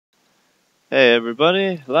Hey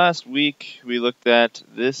everybody, last week we looked at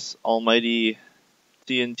this almighty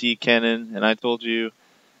TNT cannon and I told you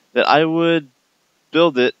that I would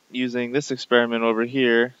build it using this experiment over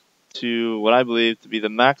here to what I believe to be the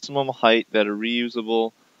maximum height that a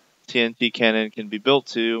reusable TNT cannon can be built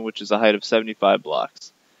to, which is a height of 75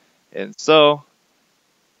 blocks. And so,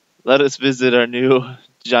 let us visit our new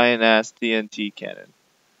giant ass TNT cannon.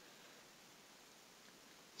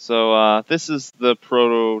 So this is the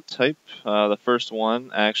prototype, the first one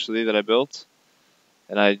actually that I built.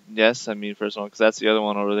 And I mean first one because that's the other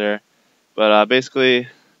one over there. But basically,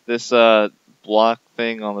 this block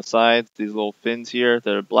thing on the sides, these little fins here,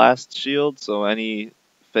 they're blast shield, so any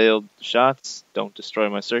failed shots don't destroy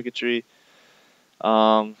my circuitry.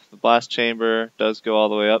 The blast chamber does go all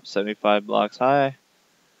the way up, 75 blocks high.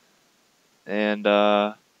 And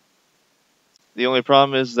the only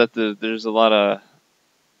problem is that there's a lot of,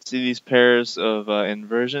 see these pairs of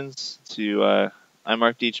inversions I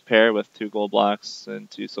marked each pair with 2 gold blocks and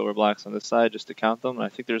 2 silver blocks on this side just to count them. And I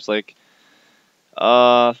think there's like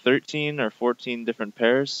 13 or 14 different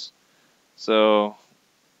pairs. So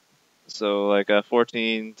like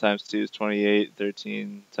 14 times 2 is 28,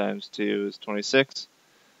 13 times 2 is 26.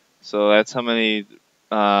 So that's how many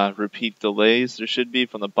repeat delays there should be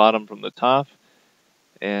from the bottom from the top.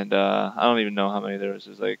 And I don't even know how many there is.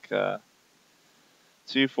 There's like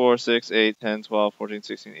 2, 4, 6, 8, 10, 12, 14,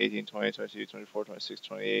 16, 18, 20, 22, 24, 26,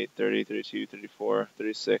 28, 30, 32, 34,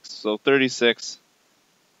 36. So 36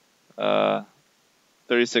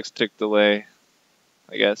 tick delay,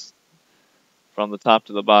 I guess, from the top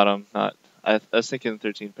to the bottom. I was thinking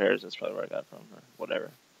 13 pairs. That's probably where I got it from, or whatever.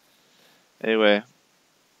 Anyway,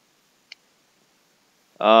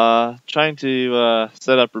 trying to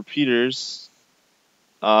set up repeaters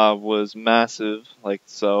was massive, like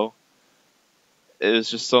so. It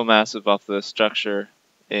was just so massive off the structure,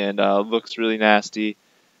 and looks really nasty.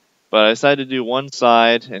 But I decided to do one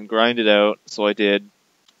side and grind it out, so I did.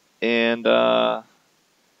 And I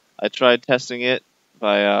tried testing it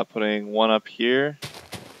by putting one up here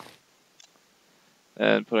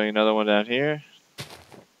and putting another one down here.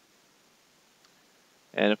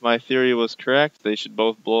 And if my theory was correct, they should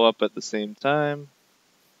both blow up at the same time.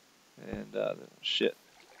 And shit.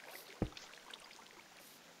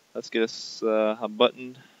 Let's get us a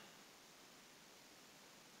button.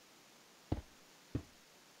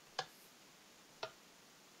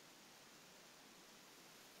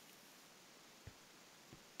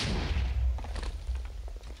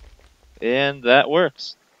 And that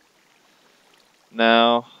works.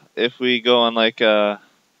 Now, if we go on like the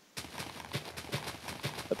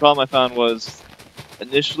problem I found was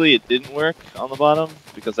initially it didn't work on the bottom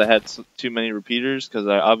because I had too many repeaters, because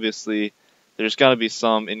obviously there's got to be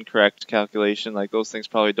some incorrect calculation, like those things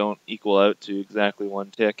probably don't equal out to exactly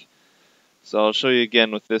 1 tick. So I'll show you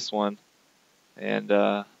again with this one, and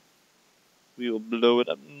we will blow it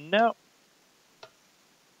up now.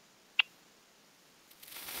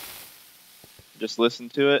 Just listen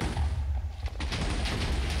to it.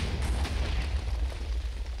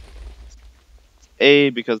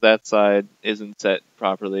 Because that side isn't set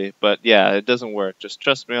properly, but yeah, it doesn't work. Just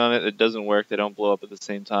trust me on it, it doesn't work. They don't blow up at the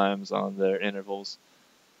same times on their intervals.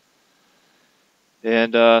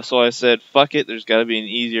 And so I said, fuck it, there's got to be an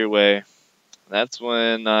easier way. That's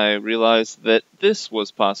when I realized that this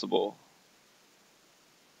was possible.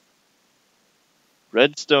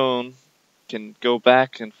 Redstone can go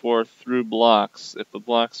back and forth through blocks if the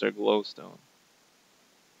blocks are glowstone.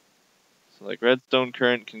 So like redstone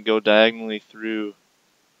current can go diagonally through,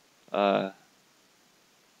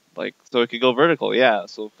 like, so it could go vertical, yeah,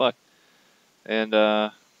 so fuck. And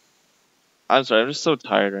I'm sorry, I'm just so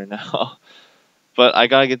tired right now. But I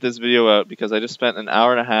gotta get this video out because I just spent an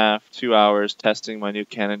hour and a half, 2 hours testing my new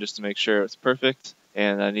cannon just to make sure it's perfect,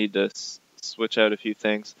 and I need to switch out a few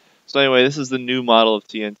things. So anyway, this is the new model of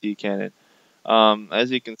TNT cannon. As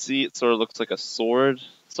you can see, it sort of looks like a sword.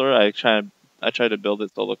 I tried to build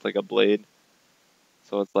it so it looked like a blade.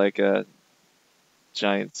 So it's like a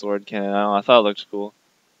giant sword cannon. I don't know, I thought it looked cool.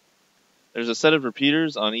 There's a set of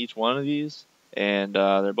repeaters on each one of these, and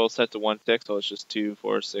they're both set to 1 tick, so it's just 2,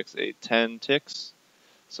 4, 6, 8, 10 ticks.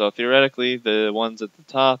 So theoretically, the ones at the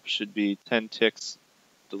top should be 10 ticks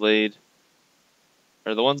delayed,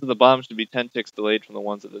 or the ones at the bottom should be 10 ticks delayed from the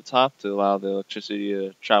ones at the top to allow the electricity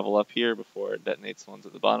to travel up here before it detonates the ones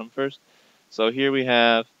at the bottom first. So here we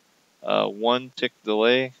have 1 tick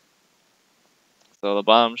delay. So the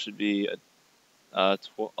bottom should be a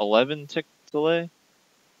 11 tick delay.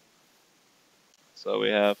 So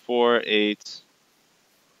we have 4, 8,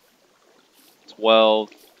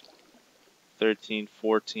 12, 13,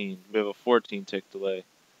 14. We have a 14 tick delay.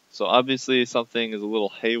 So obviously something is a little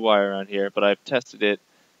haywire on here, but I've tested it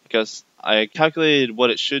because I calculated what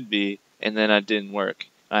it should be, and then it didn't work.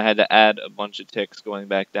 I had to add a bunch of ticks going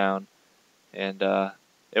back down, and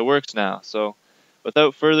it works now. So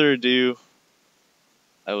without further ado,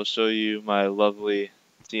 I will show you my lovely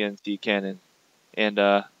TNT cannon. And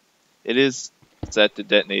it is set to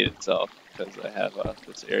detonate itself because I have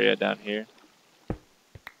this area down here.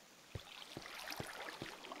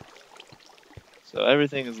 So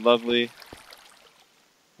everything is lovely.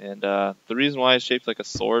 And the reason why it's shaped like a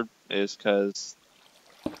sword is because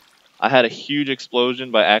I had a huge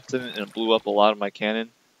explosion by accident and it blew up a lot of my cannon.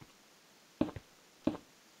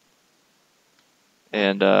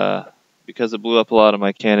 And because it blew up a lot of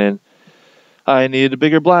my cannon, I needed a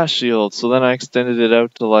bigger blast shield. So then I extended it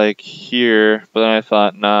out to like here, but then I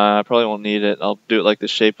thought, nah, I probably won't need it. I'll do it like the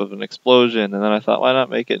shape of an explosion. And then I thought, why not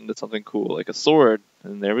make it into something cool, like a sword?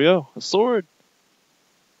 And there we go, a sword.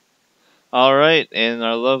 Alright, and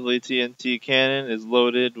our lovely TNT cannon is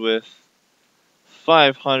loaded with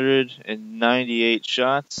 598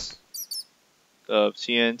 shots of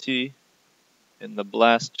TNT in the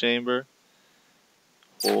blast chamber.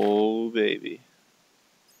 Oh, baby.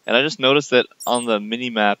 And I just noticed that on the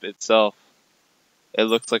mini-map itself, it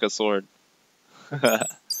looks like a sword.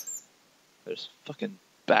 There's fucking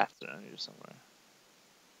bats around here somewhere.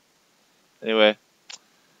 Anyway,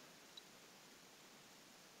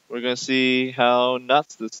 we're gonna see how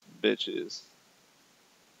nuts this bitch is.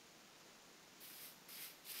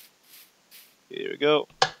 Here we go.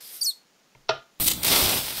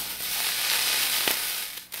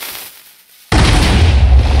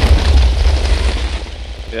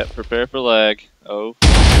 Yeah, prepare for lag. Oh.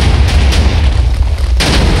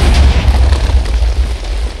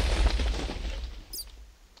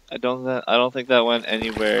 I don't think that went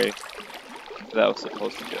anywhere that was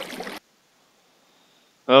supposed to go.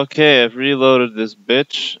 Okay, I've reloaded this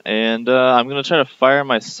bitch, and I'm gonna try to fire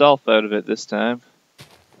myself out of it this time,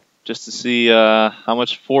 just to see how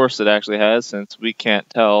much force it actually has, since we can't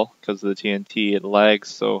tell because of the TNT. It lags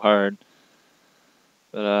so hard.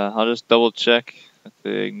 But I'll just double check that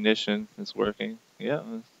the ignition is working. Yeah.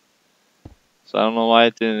 So I don't know why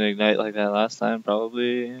it didn't ignite like that last time.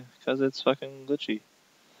 Probably because it's fucking glitchy.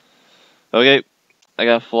 Okay, I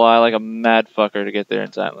gotta fly like a mad fucker to get there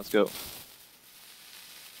in time. Let's go.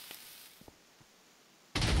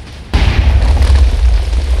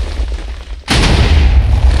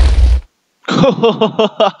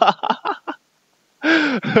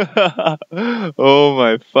 Oh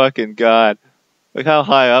my fucking god. Look how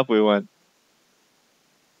high up we went.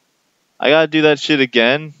 I gotta do that shit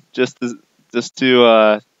again just to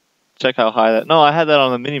check how high that. No, I had that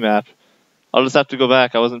on the mini map. I'll just have to go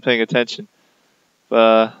back. I wasn't paying attention.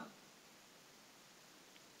 But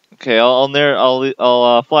okay,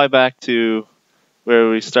 I'll fly back to where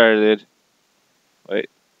we started.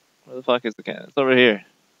 Wait, where the fuck is the cannon? It's over here.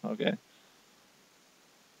 Okay.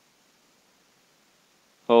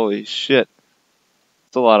 Holy shit.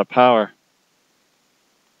 It's a lot of power.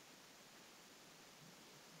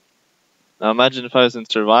 Now imagine if I was in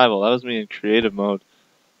survival. That was me in creative mode.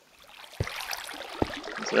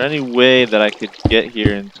 Is there any way that I could get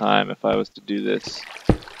here in time if I was to do this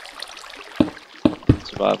in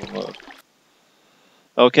survival mode?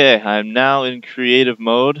 Okay, I'm now in creative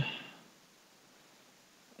mode.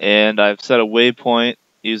 And I've set a waypoint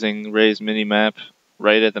using Ray's minimap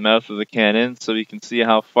right at the mouth of the cannon so we can see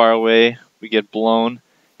how far away we get blown.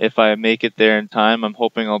 If I make it there in time, I'm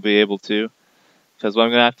hoping I'll be able to. Because what I'm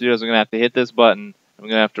going to have to do is I'm going to have to hit this button. I'm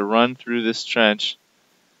going to have to run through this trench.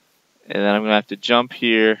 And then I'm going to have to jump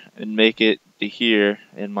here and make it to here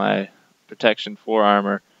in my protection 4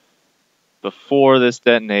 armor before this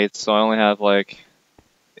detonates. So I only have like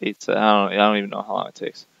 8 seconds. I don't even know how long it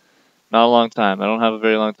takes. Not a long time. I don't have a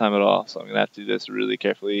very long time at all. So I'm going to have to do this really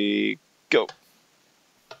carefully. Go.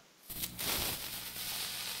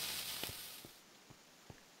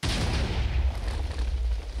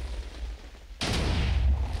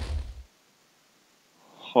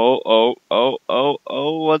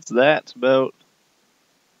 Oh, what's that? About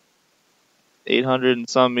 800 and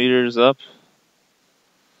some meters up.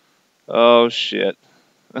 Oh, shit.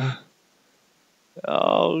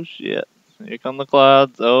 Oh, shit. Here come the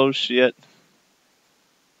clouds. Oh, shit.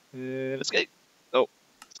 And escape. Oh,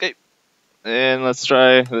 escape. And let's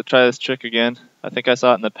try this trick again. I think I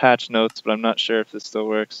saw it in the patch notes, but I'm not sure if this still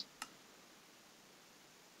works.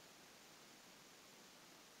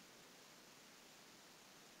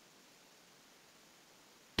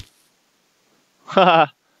 Haha.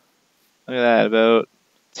 Look at that, about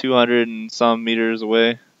 200 and some meters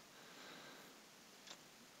away.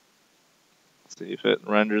 See if it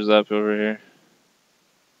renders up over here.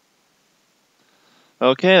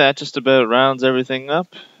 Okay, that just about rounds everything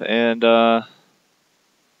up, and I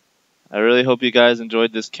really hope you guys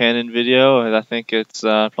enjoyed this cannon video, and I think it's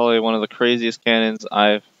probably one of the craziest cannons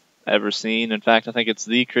I've ever seen. In fact, I think it's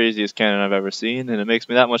the craziest cannon I've ever seen, and it makes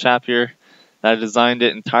me that much happier that I designed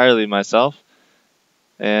it entirely myself.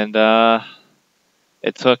 And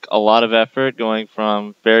it took a lot of effort going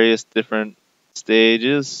from various different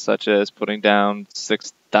stages, such as putting down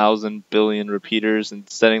 6,000 billion repeaters and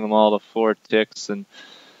setting them all to 4 ticks, and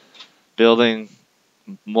building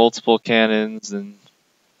multiple cannons and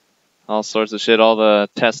all sorts of shit, all the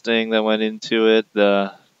testing that went into it,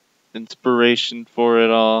 the inspiration for it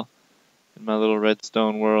all in my little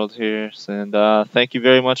redstone world here. And thank you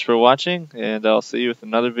very much for watching, and I'll see you with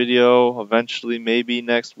another video eventually, maybe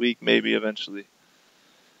next week, maybe eventually.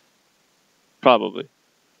 Probably.